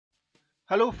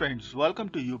Hello friends, welcome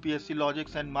to UPSC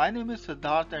Logics and my name is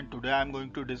Siddharth and today I am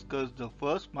going to discuss the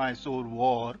first Mysore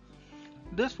War.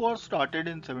 This war started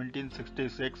in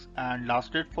 1766 and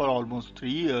lasted for almost 3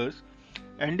 years,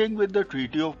 ending with the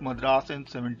Treaty of Madras in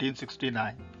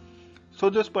 1769. So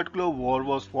this particular war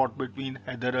was fought between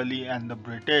Haider Ali and the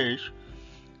British,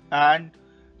 and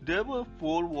there were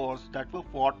 4 wars that were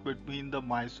fought between the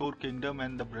Mysore kingdom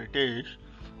and the British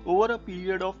over a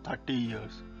period of 30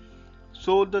 years.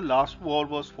 So the last war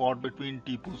was fought between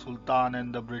Tipu Sultan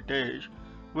and the British,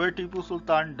 where Tipu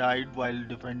Sultan died while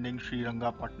defending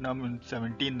Srirangapatnam in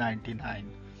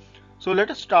 1799. So let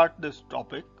us start this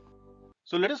topic.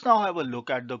 So let us now have a look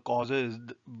at the causes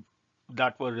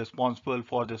that were responsible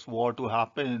for this war to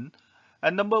happen.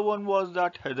 And number one was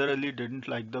that Haider Ali didn't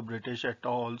like the British at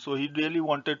all, so he really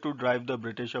wanted to drive the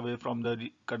British away from the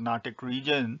Carnatic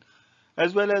region,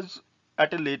 as well as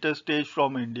at a later stage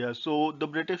from India. So the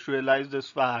British realized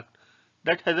this fact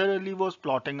that Haider Ali was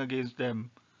plotting against them.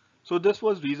 So this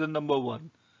was reason number one.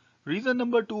 Reason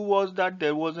number two was that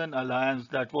there was an alliance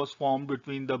that was formed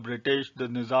between the British, the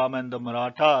Nizam and the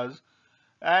Marathas,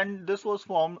 and this was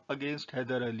formed against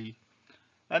Haider Ali.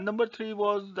 And number three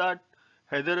was that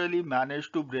Haider Ali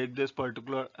managed to break this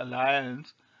particular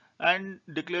alliance and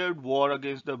declared war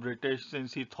against the British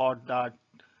since he thought that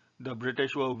the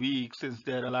British were weak since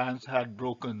their alliance had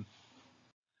broken.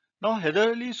 Now, Haider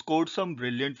Ali scored some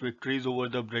brilliant victories over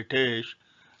the British,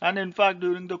 and in fact,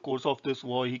 during the course of this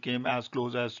war, he came as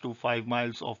close as to 5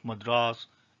 miles of Madras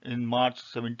in March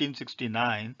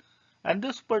 1769, and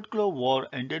this particular war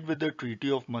ended with the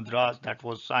Treaty of Madras that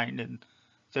was signed in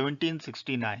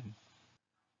 1769.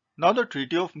 Now, the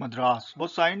Treaty of Madras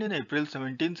was signed in April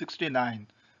 1769,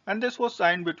 and this was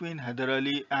signed between Haider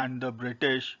Ali and the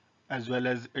British as well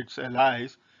as its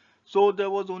allies. So, there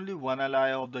was only one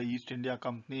ally of the East India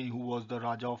Company who was the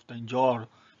Raja of Tanjore,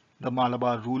 the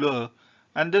Malabar ruler.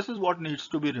 And this is what needs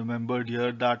to be remembered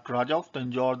here, that Raja of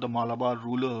Tanjore, the Malabar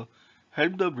ruler,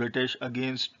 helped the British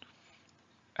against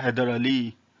Haider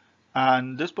Ali.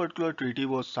 And this particular treaty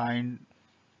was signed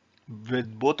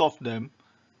with both of them,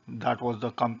 that was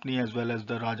the company as well as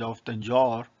the Raja of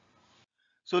Tanjore.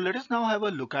 So let us now have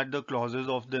a look at the clauses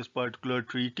of this particular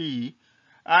treaty.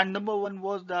 And number one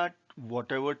was that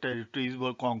whatever territories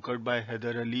were conquered by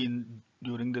Haider Ali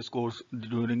during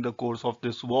the course of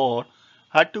this war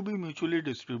had to be mutually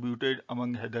distributed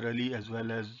among Haider Ali as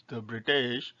well as the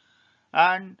British.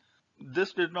 And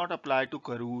this did not apply to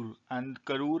Karur, and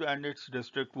Karur and its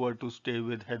district were to stay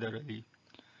with Haider Ali.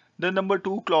 The number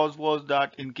two clause was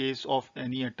that in case of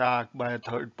any attack by a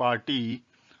third party,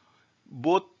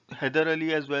 both Haider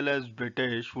Ali as well as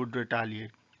British would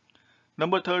retaliate.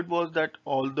 Number third was that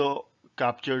all the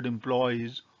captured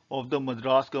employees of the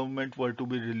Madras government were to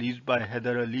be released by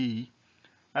Haider Ali.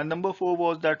 And number four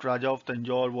was that Raja of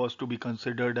Tanjore was to be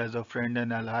considered as a friend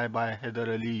and ally by Haider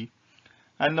Ali.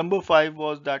 And number five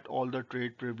was that all the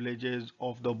trade privileges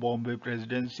of the Bombay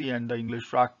Presidency and the English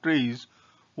factories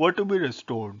were to be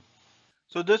restored.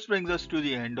 So this brings us to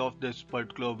the end of this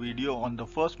particular video on the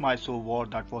first Mysore War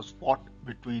that was fought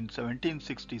between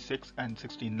 1766 and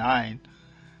 69,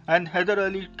 and Haider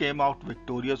Ali came out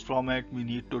victorious from it. We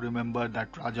need to remember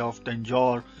that Raja of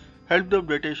Tanjore helped the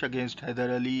British against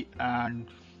Haider Ali, and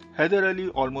Haider Ali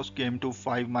almost came to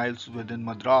 5 miles within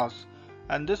Madras,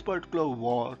 and this particular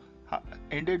war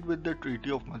ended with the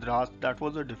Treaty of Madras that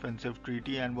was a defensive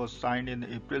treaty and was signed in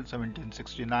April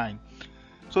 1769.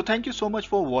 So thank you so much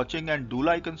for watching, and do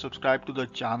like and subscribe to the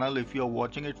channel if you are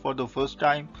watching it for the first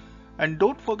time, and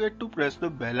don't forget to press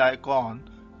the bell icon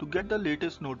to get the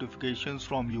latest notifications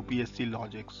from UPSC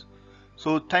Logics.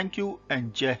 So thank you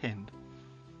and Jai Hind.